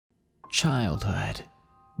Childhood.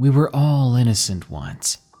 We were all innocent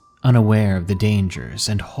once, unaware of the dangers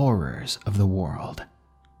and horrors of the world.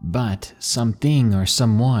 But something or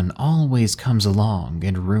someone always comes along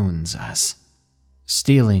and ruins us,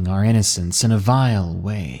 stealing our innocence in a vile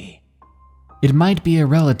way. It might be a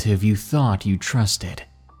relative you thought you trusted,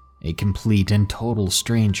 a complete and total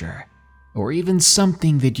stranger, or even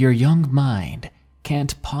something that your young mind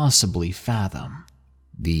can't possibly fathom.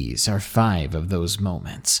 These are 5 of those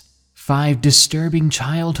moments, 5 disturbing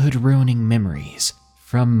childhood-ruining memories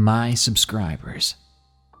from my subscribers.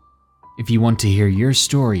 If you want to hear your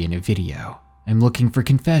story in a video, I'm looking for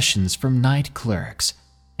confessions from night clerks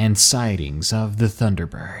and sightings of the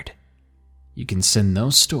Thunderbird. You can send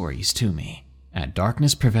those stories to me at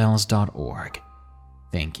darknessprevails.org.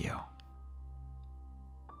 Thank you.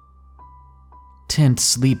 Tent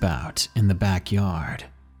Sleep Out in the Backyard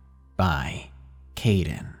by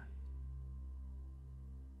Caden.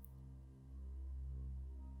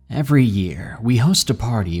 Every year, we host a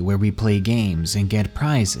party where we play games and get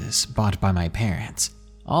prizes bought by my parents,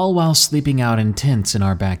 all while sleeping out in tents in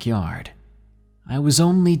our backyard. I was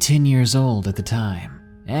only 10 years old at the time,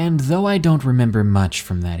 and though I don't remember much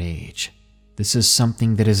from that age, this is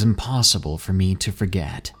something that is impossible for me to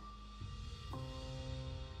forget.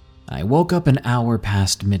 I woke up an hour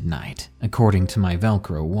past midnight, according to my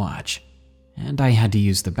Velcro watch, and I had to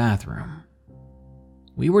use the bathroom.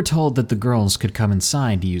 We were told that the girls could come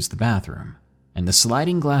inside to use the bathroom, and the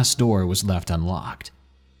sliding glass door was left unlocked,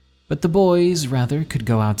 but the boys, rather, could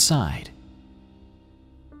go outside.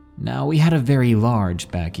 Now, we had a very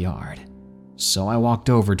large backyard, so I walked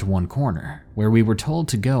over to one corner where we were told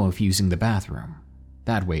to go if using the bathroom.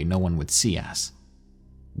 That way no one would see us.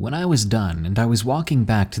 When I was done and I was walking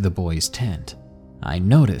back to the boys' tent, I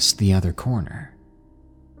noticed the other corner.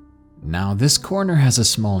 Now, this corner has a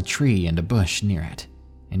small tree and a bush near it,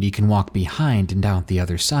 and you can walk behind and out the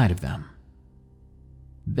other side of them.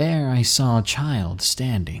 There I saw a child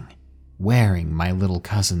standing, wearing my little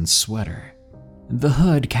cousin's sweater. The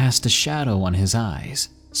hood cast a shadow on his eyes,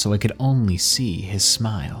 so I could only see his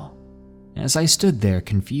smile. As I stood there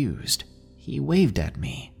confused, he waved at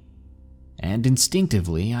me, and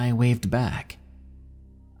instinctively I waved back.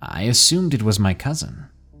 I assumed it was my cousin,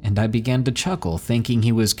 and I began to chuckle, thinking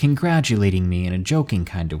he was congratulating me in a joking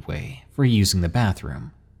kind of way for using the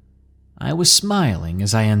bathroom. I was smiling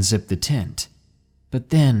as I unzipped the tent, but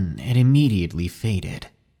then it immediately faded.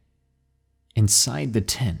 Inside the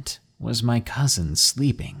tent was my cousin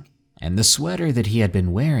sleeping, and the sweater that he had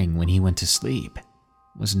been wearing when he went to sleep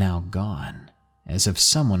was now gone, as if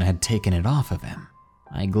someone had taken it off of him.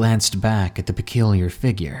 I glanced back at the peculiar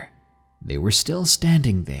figure. They were still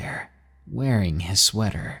standing there, wearing his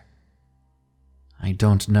sweater. I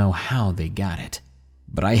don't know how they got it,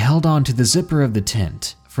 but I held on to the zipper of the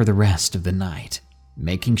tent for the rest of the night,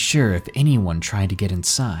 making sure if anyone tried to get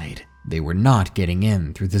inside, they were not getting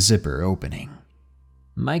in through the zipper opening.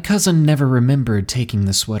 My cousin never remembered taking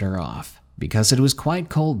the sweater off because it was quite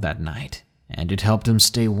cold that night and it helped him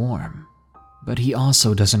stay warm, but he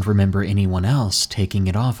also doesn't remember anyone else taking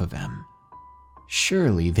it off of him.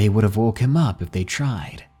 Surely they would have woke him up if they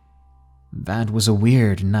tried. That was a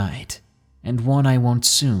weird night, and one I won't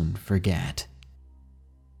soon forget.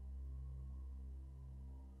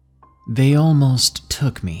 They Almost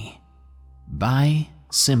Took Me by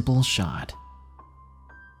Simple Shot.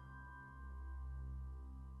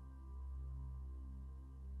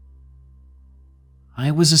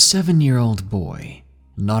 I was a 7-year-old boy,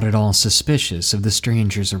 not at all suspicious of the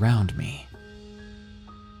strangers around me.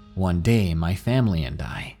 One day, my family and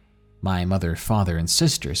I, my mother, father, and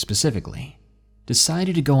sister specifically,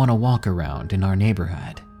 decided to go on a walk around in our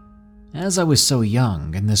neighborhood. As I was so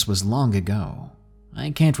young and this was long ago, I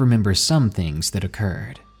can't remember some things that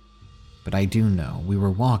occurred. But I do know we were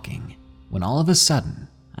walking when all of a sudden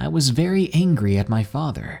I was very angry at my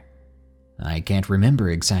father. I can't remember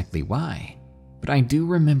exactly why, but I do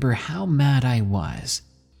remember how mad I was.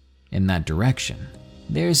 In that direction,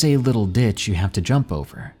 there's a little ditch you have to jump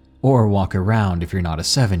over, or walk around if you're not a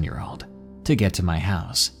 7-year-old, to get to my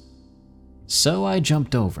house. So I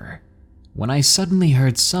jumped over, when I suddenly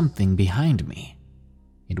heard something behind me.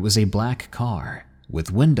 It was a black car,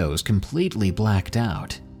 with windows completely blacked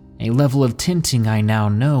out, a level of tinting I now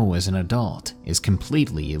know as an adult is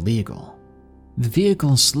completely illegal. The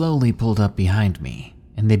vehicle slowly pulled up behind me,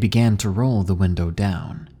 and they began to roll the window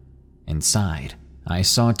down. Inside, I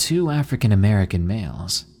saw 2 African American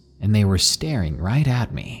males, and they were staring right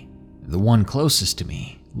at me. The one closest to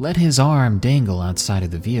me let his arm dangle outside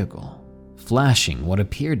of the vehicle, flashing what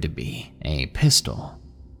appeared to be a pistol.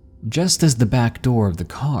 Just as the back door of the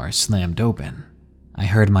car slammed open, I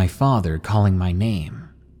heard my father calling my name.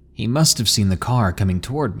 He must have seen the car coming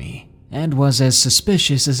toward me and was as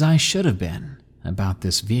suspicious as I should have been about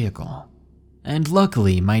this vehicle. And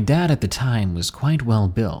luckily, my dad at the time was quite well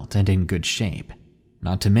built and in good shape.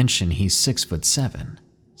 Not to mention he's 6'7",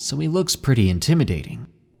 so he looks pretty intimidating.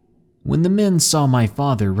 When the men saw my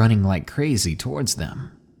father running like crazy towards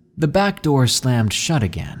them, the back door slammed shut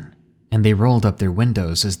again, and they rolled up their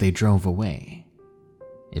windows as they drove away.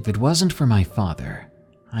 If it wasn't for my father,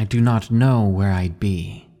 I do not know where I'd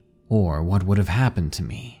be or what would have happened to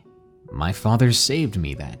me. My father saved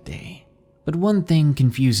me that day, but one thing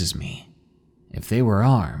confuses me. If they were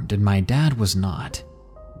armed and my dad was not,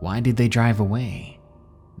 why did they drive away?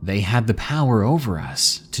 They had the power over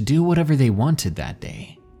us to do whatever they wanted that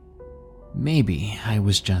day. Maybe I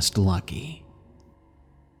was just lucky.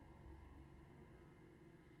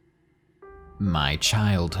 My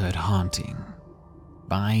Childhood Haunting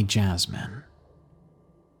by Jasmine.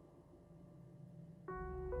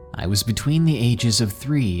 I was between the ages of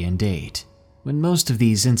 3 and 8 when most of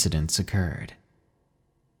these incidents occurred.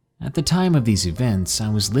 At the time of these events, I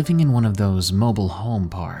was living in one of those mobile home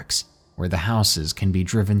parks where the houses can be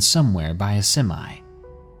driven somewhere by a semi,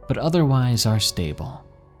 but otherwise are stable.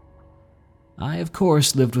 I, of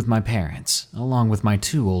course, lived with my parents, along with my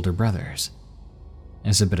 2 older brothers.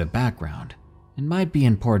 As a bit of background, it might be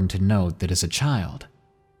important to note that as a child,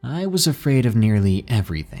 I was afraid of nearly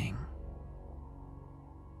everything.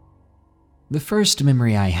 The first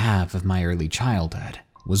memory I have of my early childhood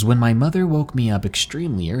was when my mother woke me up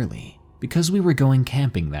extremely early because we were going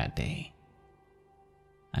camping that day.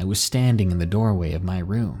 I was standing in the doorway of my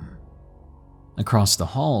room. Across the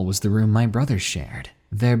hall was the room my brothers shared,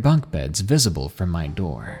 their bunk beds visible from my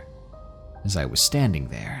door. As I was standing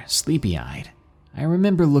there, sleepy-eyed, I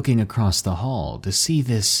remember looking across the hall to see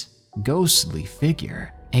this ghostly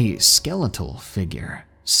figure, a skeletal figure,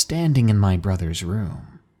 standing in my brother's room.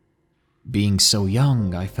 Being so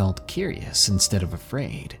young, I felt curious instead of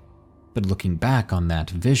afraid, but looking back on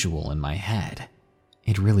that visual in my head,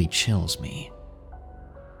 it really chills me.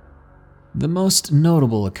 The most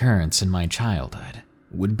notable occurrence in my childhood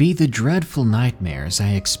would be the dreadful nightmares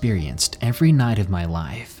I experienced every night of my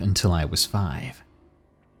life until I was 5.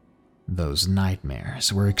 Those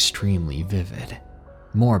nightmares were extremely vivid,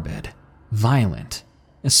 morbid, violent,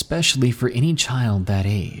 especially for any child that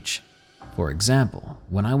age. For example,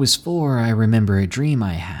 when I was 4, I remember a dream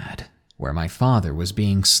I had where my father was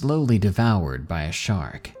being slowly devoured by a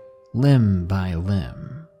shark, limb by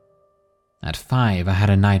limb. At 5, I had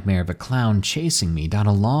a nightmare of a clown chasing me down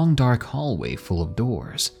a long dark hallway full of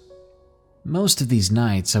doors. Most of these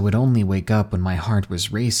nights I would only wake up when my heart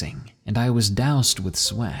was racing and I was doused with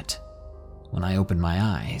sweat. When I opened my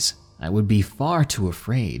eyes, I would be far too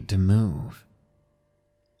afraid to move.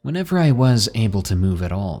 Whenever I was able to move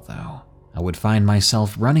at all, though, I would find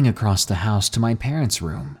myself running across the house to my parents'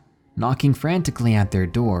 room, knocking frantically at their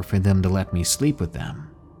door for them to let me sleep with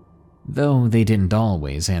them, though they didn't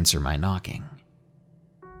always answer my knocking.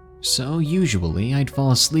 So usually I'd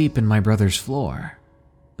fall asleep in my brother's floor,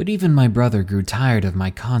 but even my brother grew tired of my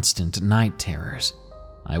constant night terrors.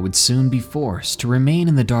 I would soon be forced to remain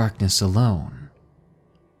in the darkness alone.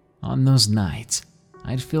 On those nights,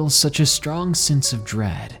 I'd feel such a strong sense of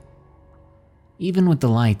dread. Even with the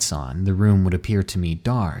lights on, the room would appear to me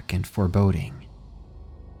dark and foreboding.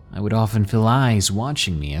 I would often feel eyes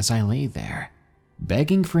watching me as I lay there,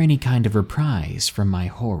 begging for any kind of reprise from my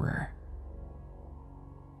horror.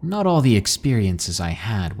 Not all the experiences I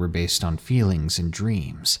had were based on feelings and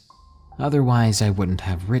dreams, otherwise I wouldn't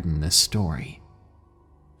have written this story.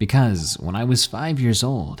 Because when I was 5 years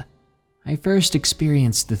old, I first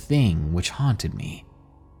experienced the thing which haunted me,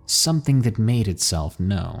 something that made itself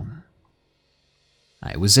known.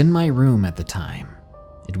 I was in my room at the time.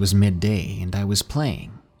 It was midday and I was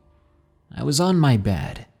playing. I was on my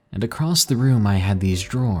bed, and across the room I had these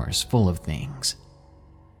drawers full of things.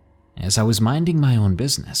 As I was minding my own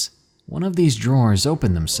business, one of these drawers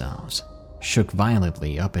opened themselves, shook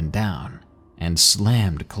violently up and down, and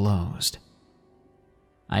slammed closed.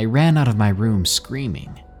 I ran out of my room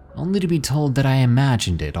screaming, only to be told that I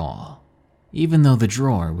imagined it all, even though the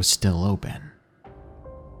drawer was still open.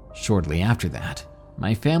 Shortly after that,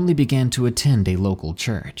 my family began to attend a local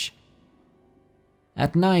church.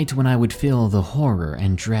 At night, when I would feel the horror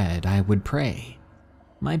and dread, I would pray.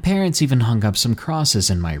 My parents even hung up some crosses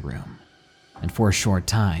in my room, and for a short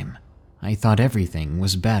time, I thought everything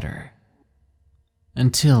was better.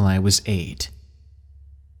 Until I was 8.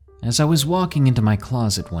 As I was walking into my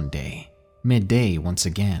closet one day, midday once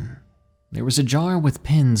again, there was a jar with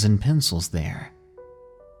pens and pencils there.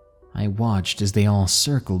 I watched as they all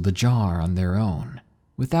circled the jar on their own,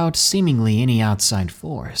 without seemingly any outside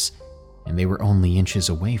force, and they were only inches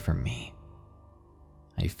away from me.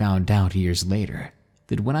 I found out years later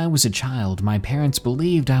that when I was a child, my parents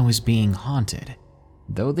believed I was being haunted,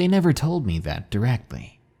 though they never told me that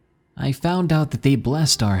directly. I found out that they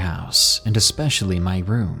blessed our house, and especially my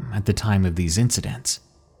room, at the time of these incidents.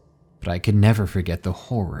 But I could never forget the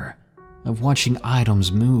horror of watching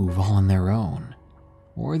items move all on their own,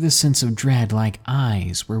 or the sense of dread like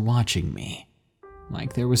eyes were watching me,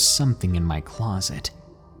 like there was something in my closet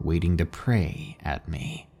waiting to prey at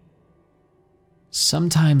me.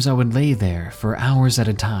 Sometimes I would lay there for hours at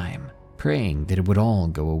a time, praying that it would all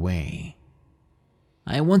go away.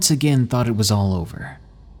 I once again thought it was all over,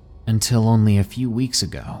 until only a few weeks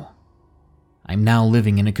ago. I'm now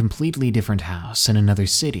living in a completely different house in another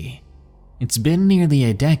city. It's been nearly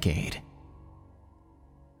a decade.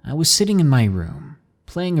 I was sitting in my room,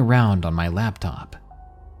 playing around on my laptop.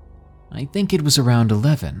 I think it was around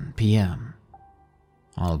 11 p.m.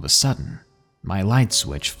 All of a sudden, my light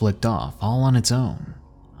switch flicked off all on its own.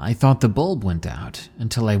 I thought the bulb went out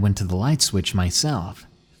until I went to the light switch myself,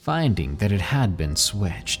 finding that it had been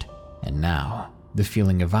switched. And now, the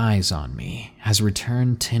feeling of eyes on me has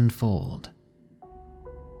returned tenfold.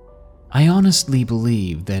 I honestly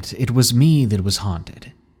believe that it was me that was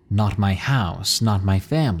haunted, not my house, not my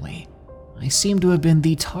family. I seem to have been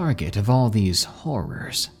the target of all these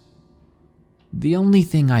horrors. The only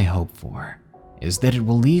thing I hope for is that it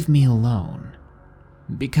will leave me alone,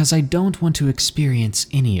 because I don't want to experience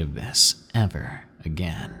any of this ever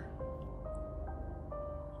again.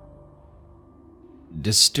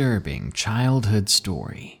 Disturbing Childhood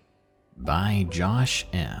Story by Josh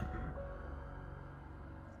M.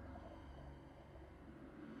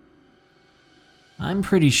 I'm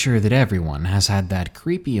pretty sure that everyone has had that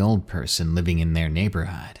creepy old person living in their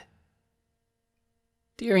neighborhood.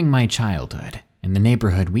 During my childhood, in the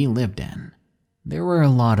neighborhood we lived in, there were a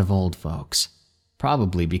lot of old folks,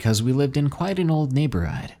 probably because we lived in quite an old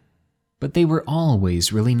neighborhood, but they were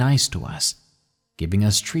always really nice to us, giving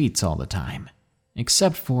us treats all the time,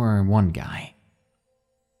 except for one guy.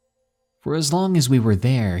 For as long as we were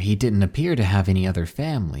there, he didn't appear to have any other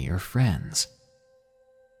family or friends.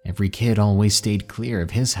 Every kid always stayed clear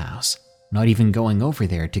of his house, not even going over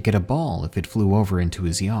there to get a ball if it flew over into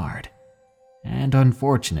his yard. And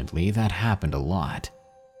unfortunately, that happened a lot.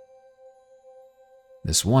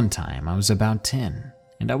 This one time, I was about 10,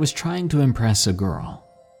 and I was trying to impress a girl.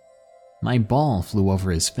 My ball flew over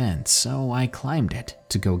his fence, so I climbed it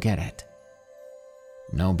to go get it.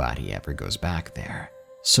 Nobody ever goes back there,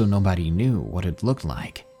 so nobody knew what it looked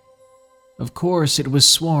like. Of course, it was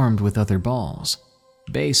swarmed with other balls.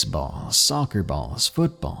 Baseballs, soccer balls,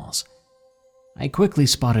 footballs. I quickly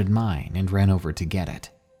spotted mine and ran over to get it.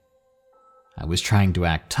 I was trying to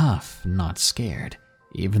act tough, not scared,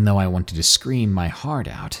 even though I wanted to scream my heart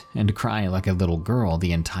out and cry like a little girl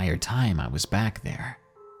the entire time I was back there.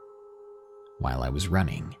 While I was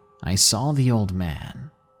running, I saw the old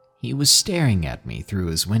man. He was staring at me through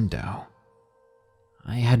his window.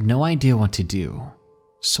 I had no idea what to do,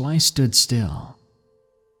 so I stood still.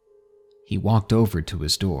 He walked over to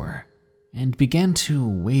his door and began to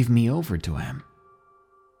wave me over to him.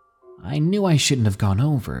 I knew I shouldn't have gone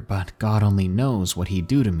over, but God only knows what he'd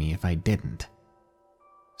do to me if I didn't.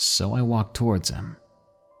 So I walked towards him.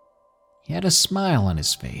 He had a smile on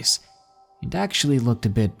his face and actually looked a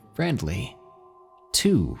bit friendly.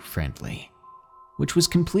 Too friendly, which was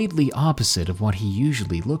completely opposite of what he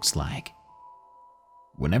usually looks like.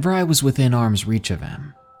 Whenever I was within arm's reach of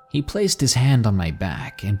him, he placed his hand on my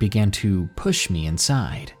back and began to push me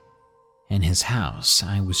inside. In his house,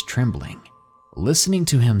 I was trembling, listening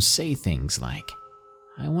to him say things like,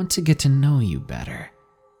 "I want to get to know you better.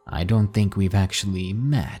 I don't think we've actually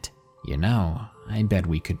met. You know, I bet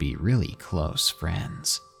we could be really close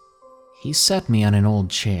friends." He set me on an old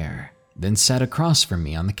chair, then sat across from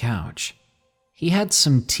me on the couch. He had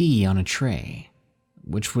some tea on a tray,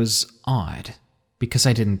 which was odd, because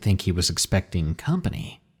I didn't think he was expecting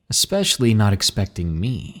company. Especially not expecting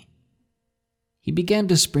me. He began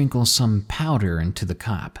to sprinkle some powder into the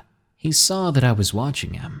cup. He saw that I was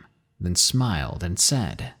watching him, then smiled and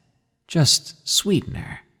said, "Just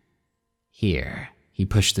sweetener." Here, he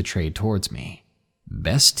pushed the tray towards me.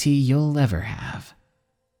 "Best tea you'll ever have."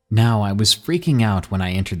 Now I was freaking out when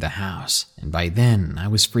I entered the house, and by then I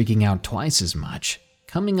was freaking out twice as much,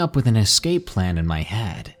 coming up with an escape plan in my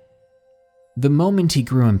head. The moment he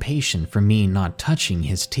grew impatient for me not touching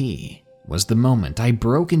his tea was the moment I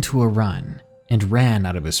broke into a run and ran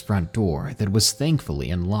out of his front door that was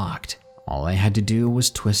thankfully unlocked. All I had to do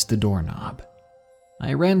was twist the doorknob.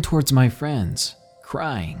 I ran towards my friends,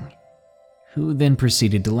 crying. who then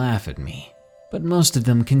proceeded to laugh at me, but most of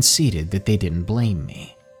them conceded that they didn't blame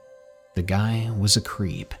me. The guy was a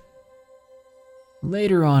creep.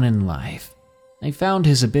 Later on in life, I found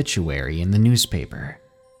his obituary in the newspaper,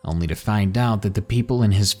 only to find out that the people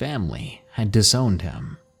in his family had disowned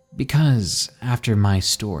him because, after my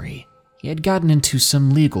story, he had gotten into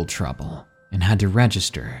some legal trouble and had to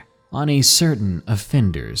register on a certain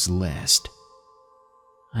offenders list.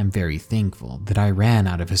 I'm very thankful that I ran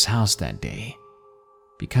out of his house that day,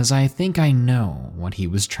 because I think I know what he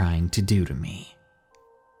was trying to do to me.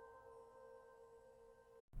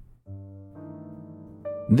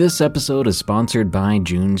 This episode is sponsored by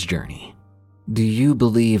June's Journey. Do you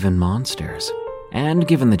believe in monsters? And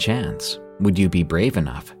given the chance, would you be brave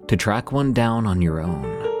enough to track one down on your own?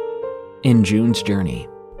 In June's Journey,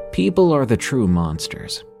 people are the true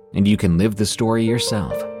monsters, and you can live the story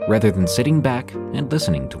yourself rather than sitting back and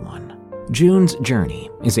listening to one. June's Journey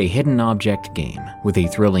is a hidden object game with a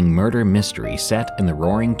thrilling murder mystery set in the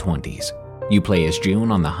Roaring '20s. You play as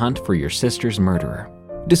June on the hunt for your sister's murderer.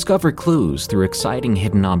 Discover clues through exciting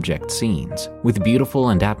hidden object scenes with beautiful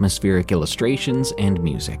and atmospheric illustrations and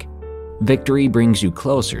music. Victory brings you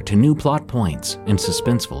closer to new plot points and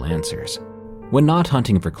suspenseful answers. When not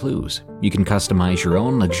hunting for clues, you can customize your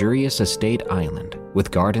own luxurious estate island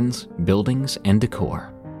with gardens, buildings, and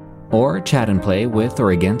decor. Or chat and play with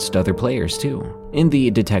or against other players too, in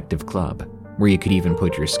the Detective Club, where you could even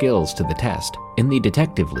put your skills to the test in the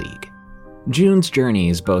Detective League. June's Journey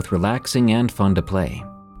is both relaxing and fun to play.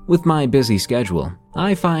 With my busy schedule,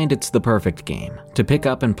 I find it's the perfect game to pick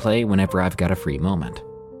up and play whenever I've got a free moment.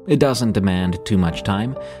 It doesn't demand too much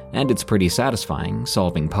time, and it's pretty satisfying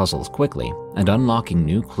solving puzzles quickly and unlocking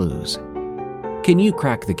new clues. Can you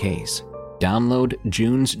crack the case? Download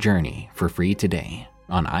June's Journey for free today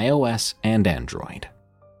on iOS and Android.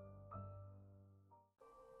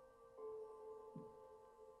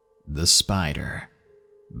 The Spider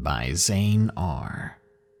by Zane R.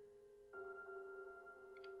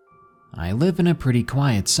 I live in a pretty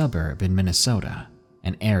quiet suburb in Minnesota,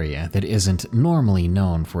 an area that isn't normally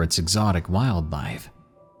known for its exotic wildlife.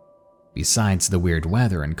 Besides the weird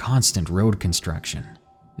weather and constant road construction,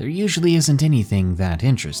 there usually isn't anything that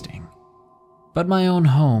interesting. But my own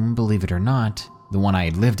home, believe it or not, the one I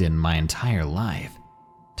had lived in my entire life,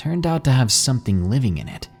 turned out to have something living in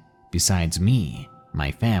it besides me,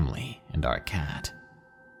 my family, and our cat.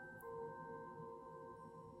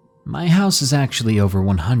 My house is actually over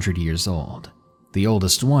 100 years old, the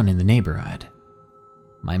oldest one in the neighborhood.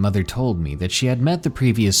 My mother told me that she had met the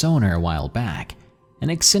previous owner a while back, an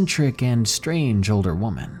eccentric and strange older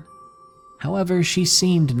woman. However, she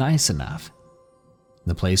seemed nice enough.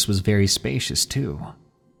 The place was very spacious too,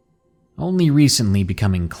 only recently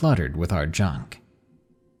becoming cluttered with our junk.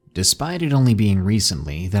 Despite it only being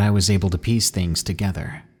recently that I was able to piece things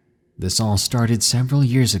together, this all started several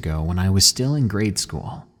years ago when I was still in grade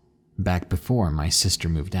school, back before my sister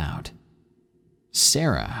moved out.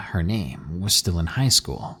 Sarah, her name, was still in high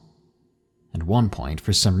school. At one point,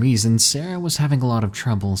 for some reason, Sarah was having a lot of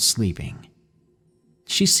trouble sleeping.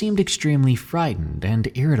 She seemed extremely frightened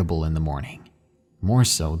and irritable in the morning, more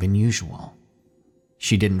so than usual.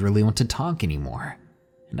 She didn't really want to talk anymore,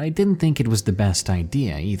 and I didn't think it was the best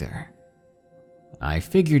idea either. I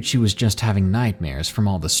figured she was just having nightmares from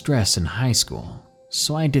all the stress in high school,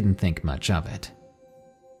 so I didn't think much of it.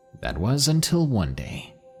 That was until one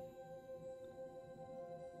day.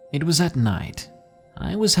 It was at night.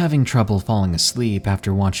 I was having trouble falling asleep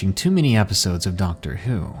after watching too many episodes of Doctor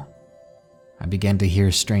Who. I began to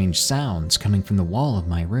hear strange sounds coming from the wall of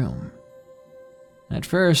my room. At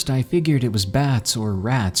first, I figured it was bats or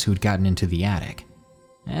rats who'd gotten into the attic,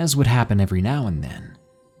 as would happen every now and then.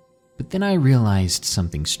 But then I realized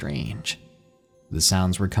something strange. The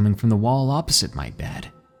sounds were coming from the wall opposite my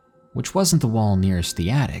bed, which wasn't the wall nearest the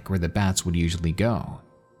attic where the bats would usually go.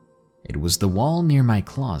 It was the wall near my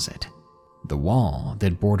closet, the wall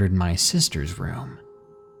that bordered my sister's room.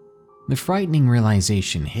 The frightening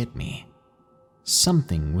realization hit me.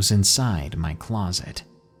 Something was inside my closet.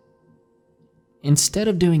 Instead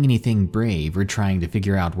of doing anything brave or trying to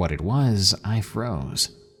figure out what it was, I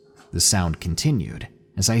froze. The sound continued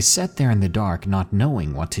as I sat there in the dark, not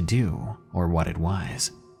knowing what to do or what it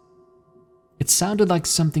was. It sounded like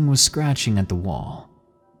something was scratching at the wall,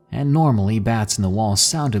 and normally bats in the wall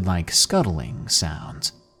sounded like scuttling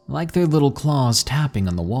sounds, like their little claws tapping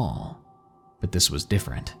on the wall. But this was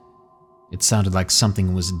different. It sounded like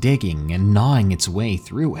something was digging and gnawing its way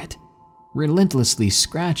through it, relentlessly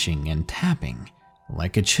scratching and tapping,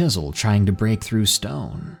 like a chisel trying to break through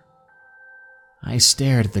stone. I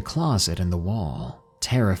stared at the closet and the wall,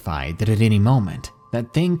 terrified that at any moment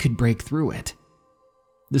that thing could break through it.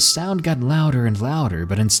 The sound got louder and louder,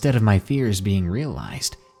 but instead of my fears being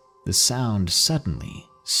realized, the sound suddenly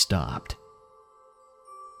stopped.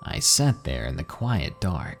 I sat there in the quiet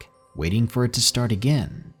dark, waiting for it to start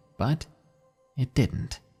again, but it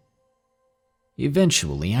didn't.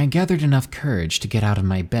 Eventually, I gathered enough courage to get out of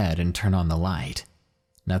my bed and turn on the light.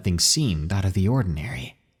 Nothing seemed out of the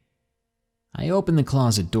ordinary. I opened the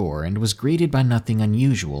closet door and was greeted by nothing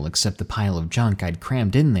unusual except the pile of junk I'd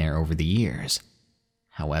crammed in there over the years.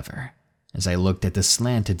 However, as I looked at the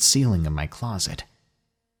slanted ceiling of my closet,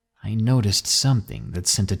 I noticed something that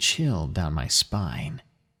sent a chill down my spine.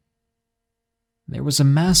 There was a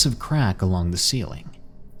massive crack along the ceiling,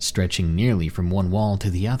 stretching nearly from one wall to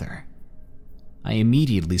the other. I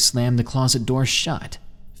immediately slammed the closet door shut,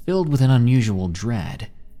 filled with an unusual dread.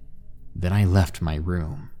 Then I left my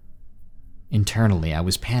room. Internally, I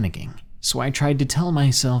was panicking, so I tried to tell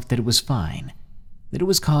myself that it was fine, that it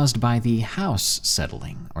was caused by the house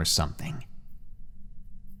settling or something.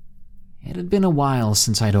 It had been a while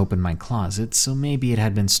since I'd opened my closet, so maybe it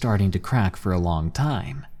had been starting to crack for a long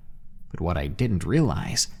time. But what I didn't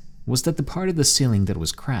realize was that the part of the ceiling that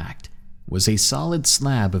was cracked was a solid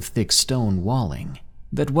slab of thick stone walling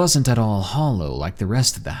that wasn't at all hollow like the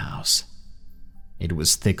rest of the house. It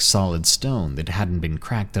was thick solid stone that hadn't been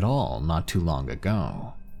cracked at all not too long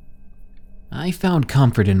ago. I found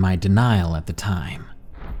comfort in my denial at the time,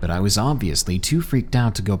 but I was obviously too freaked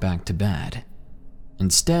out to go back to bed.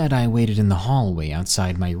 Instead, I waited in the hallway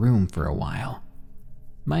outside my room for a while,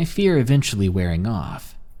 my fear eventually wearing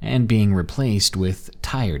off and being replaced with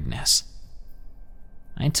tiredness.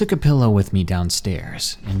 I took a pillow with me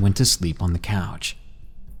downstairs and went to sleep on the couch.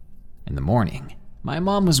 In the morning, my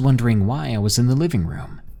mom was wondering why I was in the living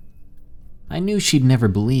room. I knew she'd never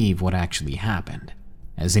believe what actually happened,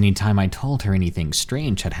 as any time I told her anything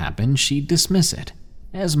strange had happened, she'd dismiss it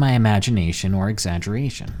as my imagination or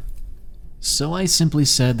exaggeration. So I simply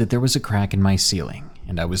said that there was a crack in my ceiling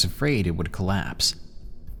and I was afraid it would collapse.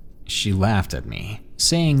 She laughed at me,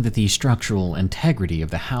 saying that the structural integrity of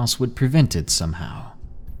the house would prevent it somehow.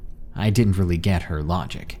 I didn't really get her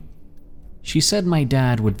logic. She said my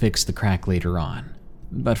dad would fix the crack later on,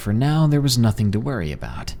 but for now there was nothing to worry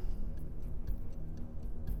about.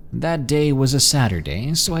 That day was a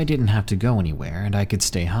Saturday, so I didn't have to go anywhere and I could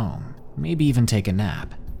stay home, maybe even take a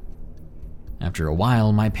nap. After a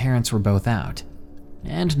while, my parents were both out,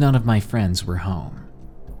 and none of my friends were home.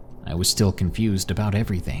 I was still confused about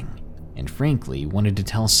everything, and frankly wanted to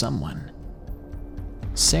tell someone.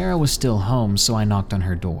 Sarah was still home, so I knocked on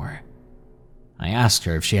her door. I asked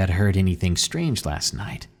her if she had heard anything strange last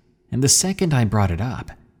night, and the second I brought it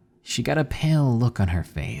up, she got a pale look on her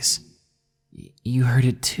face. "You heard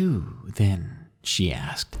it too, then?" she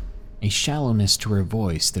asked, a shallowness to her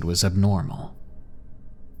voice that was abnormal.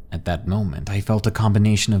 At that moment, I felt a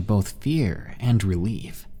combination of both fear and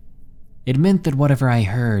relief. It meant that whatever I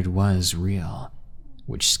heard was real,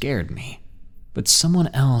 which scared me, but someone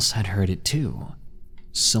else had heard it too.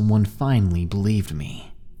 Someone finally believed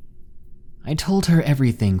me. I told her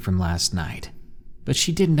everything from last night, but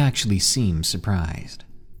she didn't actually seem surprised.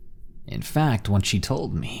 In fact, what she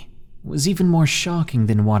told me was even more shocking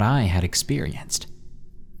than what I had experienced.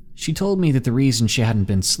 She told me that the reason she hadn't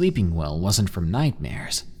been sleeping well wasn't from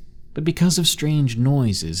nightmares, but because of strange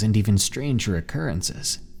noises and even stranger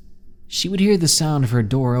occurrences. She would hear the sound of her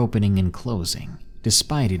door opening and closing,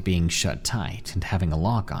 despite it being shut tight and having a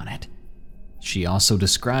lock on it. She also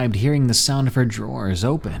described hearing the sound of her drawers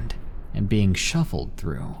opened and being shuffled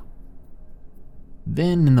through.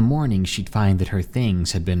 Then in the morning, she'd find that her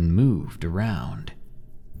things had been moved around.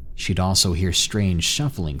 She'd also hear strange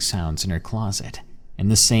shuffling sounds in her closet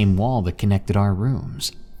and the same wall that connected our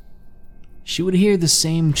rooms. She would hear the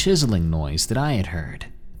same chiseling noise that I had heard,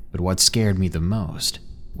 but what scared me the most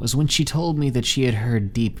was when she told me that she had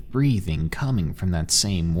heard deep breathing coming from that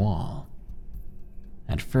same wall.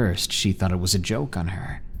 At first, she thought it was a joke on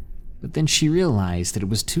her, but then she realized that it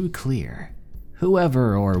was too clear.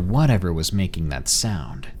 Whoever or whatever was making that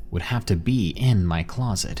sound would have to be in my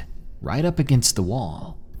closet, right up against the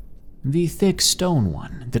wall. The thick stone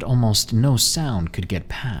one that almost no sound could get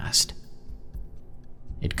past.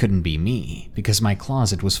 It couldn't be me, because my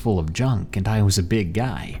closet was full of junk and I was a big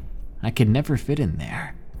guy. I could never fit in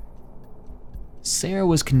there. Sarah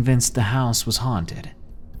was convinced the house was haunted,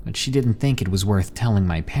 but she didn't think it was worth telling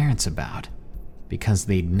my parents about, because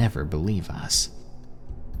they'd never believe us.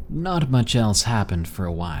 Not much else happened for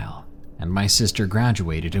a while, and my sister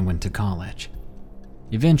graduated and went to college.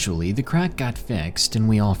 Eventually, the crack got fixed and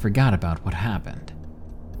we all forgot about what happened.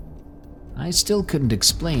 I still couldn't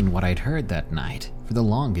explain what I'd heard that night for the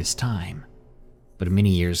longest time, but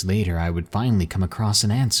many years later I would finally come across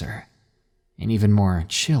an answer, an even more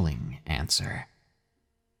chilling answer.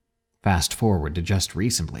 Fast forward to just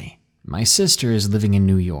recently. My sister is living in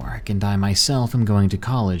New York, and I myself am going to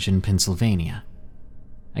college in Pennsylvania.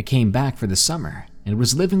 I came back for the summer and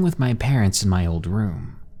was living with my parents in my old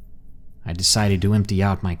room. I decided to empty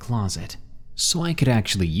out my closet so I could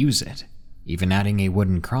actually use it, even adding a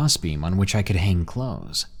wooden crossbeam on which I could hang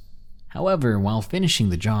clothes. However, while finishing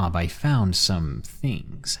the job, I found some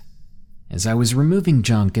things. As I was removing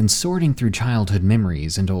junk and sorting through childhood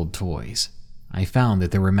memories and old toys, I found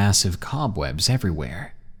that there were massive cobwebs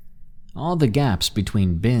everywhere. All the gaps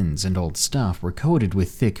between bins and old stuff were coated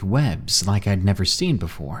with thick webs like I'd never seen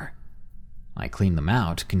before. I cleaned them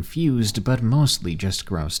out, confused but mostly just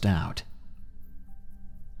grossed out.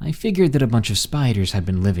 I figured that a bunch of spiders had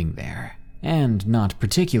been living there, and not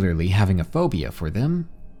particularly having a phobia for them,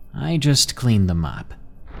 I just cleaned them up.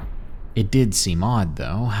 It did seem odd,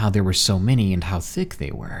 though, how there were so many and how thick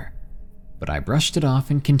they were, but I brushed it off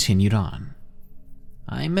and continued on.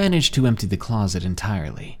 I managed to empty the closet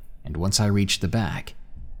entirely, and once I reached the back,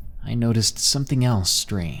 I noticed something else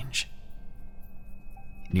strange.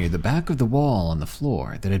 Near the back of the wall on the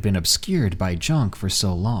floor that had been obscured by junk for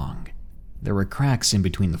so long, there were cracks in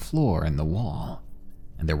between the floor and the wall.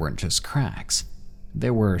 And there weren't just cracks,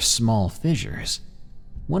 there were small fissures.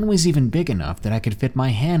 One was even big enough that I could fit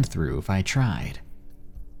my hand through if I tried.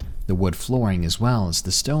 The wood flooring as well as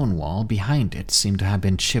the stone wall behind it seemed to have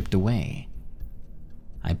been chipped away.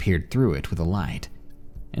 I peered through it with a light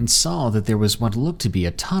and saw that there was what looked to be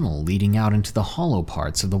a tunnel leading out into the hollow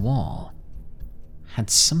parts of the wall. Had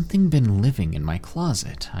something been living in my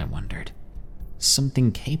closet, I wondered?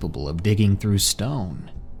 Something capable of digging through stone?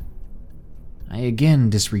 I again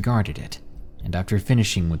disregarded it, and after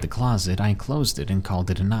finishing with the closet, I closed it and called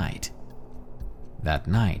it a night. That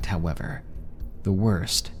night, however, the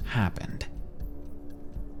worst happened.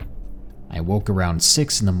 I woke around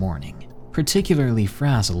 6 in the morning, particularly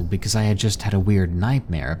frazzled because I had just had a weird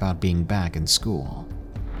nightmare about being back in school.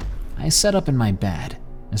 I sat up in my bed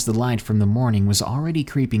as the light from the morning was already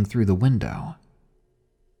creeping through the window.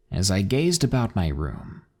 As I gazed about my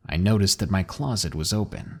room, I noticed that my closet was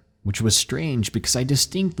open, which was strange because I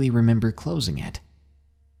distinctly remember closing it.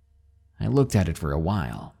 I looked at it for a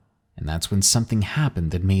while, and that's when something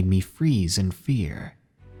happened that made me freeze in fear.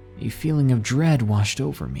 A feeling of dread washed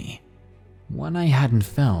over me, one I hadn't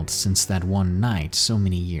felt since that one night so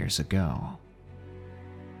many years ago.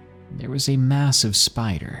 There was a massive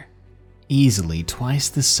spider, easily twice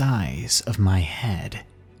the size of my head,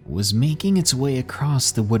 was making its way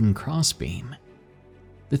across the wooden crossbeam.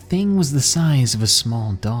 The thing was the size of a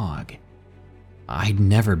small dog. I'd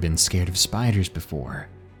never been scared of spiders before,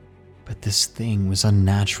 but this thing was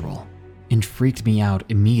unnatural and freaked me out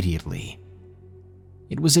immediately.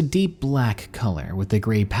 It was a deep black color with a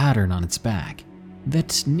gray pattern on its back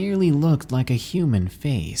that nearly looked like a human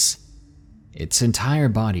face. Its entire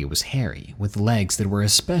body was hairy, with legs that were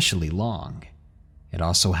especially long. It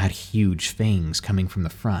also had huge fangs coming from the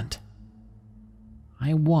front.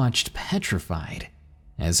 I watched petrified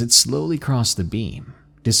as it slowly crossed the beam,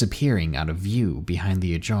 disappearing out of view behind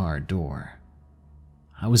the ajar door.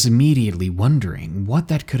 I was immediately wondering what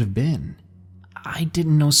that could have been. I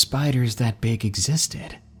didn't know spiders that big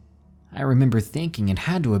existed. I remember thinking it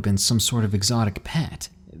had to have been some sort of exotic pet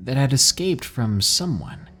that had escaped from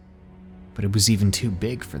someone, but it was even too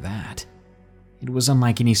big for that. It was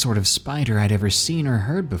unlike any sort of spider I'd ever seen or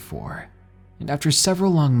heard before, and after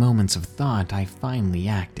several long moments of thought, I finally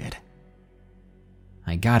acted.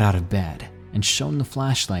 I got out of bed and shone the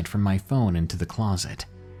flashlight from my phone into the closet.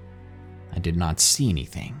 I did not see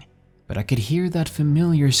anything, but I could hear that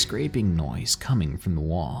familiar scraping noise coming from the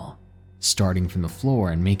wall, starting from the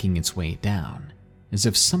floor and making its way down, as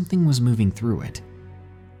if something was moving through it.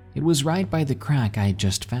 It was right by the crack I had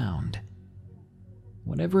just found.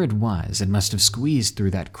 Whatever it was, it must have squeezed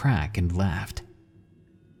through that crack and left.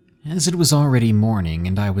 As it was already morning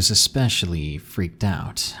and I was especially freaked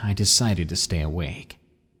out, I decided to stay awake.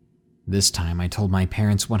 This time I told my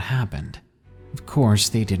parents what happened. Of course,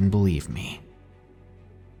 they didn't believe me.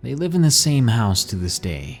 They live in the same house to this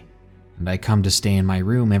day, and I come to stay in my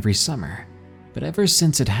room every summer. But ever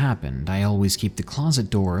since it happened, I always keep the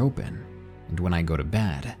closet door open, and when I go to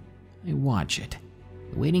bed, I watch it,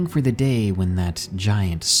 waiting for the day when that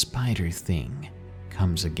giant spider thing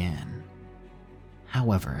comes again.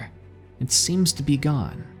 However, it seems to be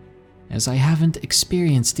gone, as I haven't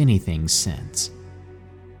experienced anything since.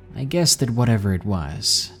 I guess that whatever it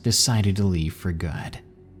was decided to leave for good.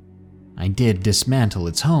 I did dismantle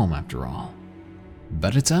its home after all.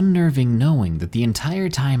 But it's unnerving knowing that the entire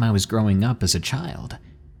time I was growing up as a child,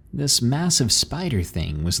 this massive spider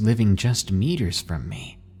thing was living just meters from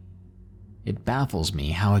me. It baffles me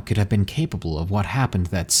how it could have been capable of what happened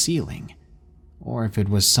to that ceiling, or if it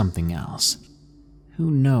was something else. Who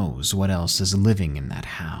knows what else is living in that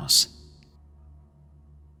house?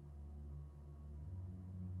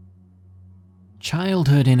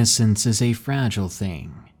 Childhood innocence is a fragile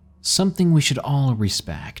thing, something we should all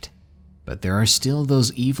respect. But there are still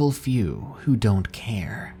those evil few who don't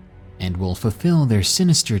care, and will fulfill their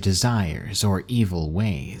sinister desires or evil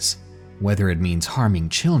ways, whether it means harming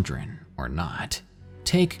children or not.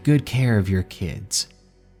 Take good care of your kids,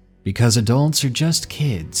 because adults are just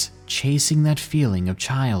kids chasing that feeling of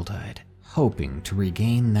childhood, hoping to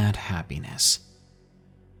regain that happiness.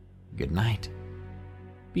 Good night.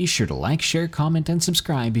 Be sure to like, share, comment, and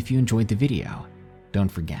subscribe if you enjoyed the video. Don't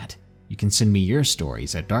forget, you can send me your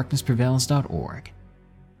stories at darknessprevails.org.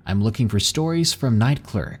 I'm looking for stories from night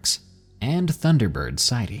clerics and Thunderbird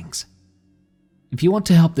sightings. If you want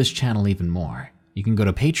to help this channel even more, you can go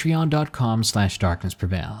to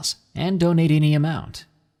patreon.com/darknessprevails and donate any amount.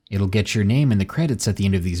 It'll get your name in the credits at the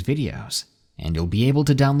end of these videos, and you'll be able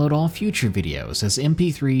to download all future videos as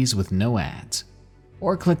MP3s with no ads.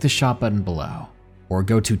 Or click the shop button below, or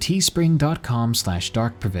go to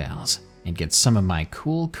teespring.com/darkprevails and get some of my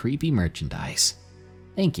cool, creepy merchandise.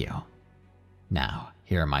 Thank you. Now,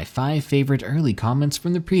 here are my 5 favorite early comments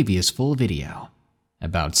from the previous full video,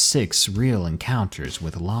 about 6 real encounters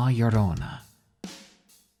with La Llorona.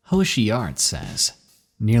 Hoshi Art says,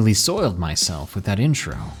 "Nearly soiled myself with that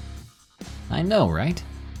intro. I know, right?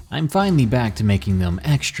 I'm finally back to making them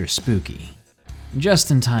extra spooky.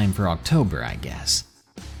 Just in time for October, I guess."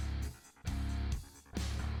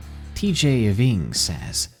 TJ Eving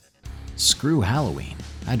says, "Screw Halloween.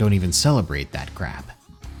 I don't even celebrate that crap."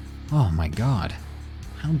 Oh my god.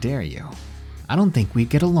 How dare you? I don't think we'd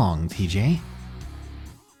get along, TJ.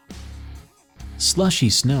 Slushy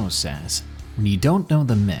Snow says, "When you don't know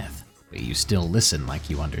the myth, but you still listen like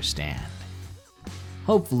you understand."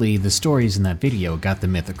 Hopefully the stories in that video got the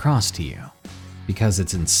myth across to you, because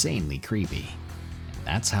it's insanely creepy. And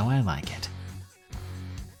that's how I like it.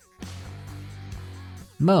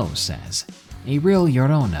 Mo says, "A real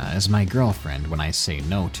Llorona is my girlfriend when I say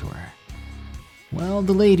no to her." Well,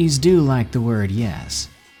 the ladies do like the word yes,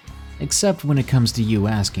 except when it comes to you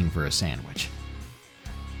asking for a sandwich.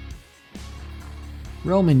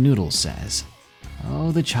 Roman Noodle says,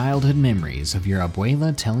 "Oh, the childhood memories of your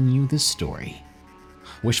abuela telling you this story.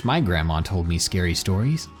 Wish my grandma told me scary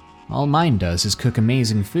stories. All mine does is cook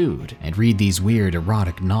amazing food and read these weird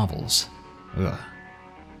erotic novels. Ugh."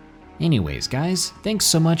 Anyways, guys, thanks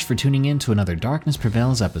so much for tuning in to another Darkness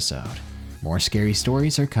Prevails episode. More scary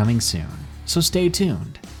stories are coming soon, so stay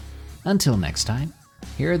tuned. Until next time,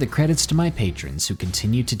 here are the credits to my patrons who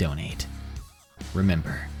continue to donate.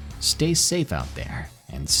 Remember, stay safe out there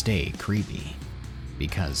and stay creepy,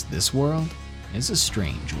 because this world is a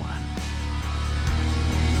strange one.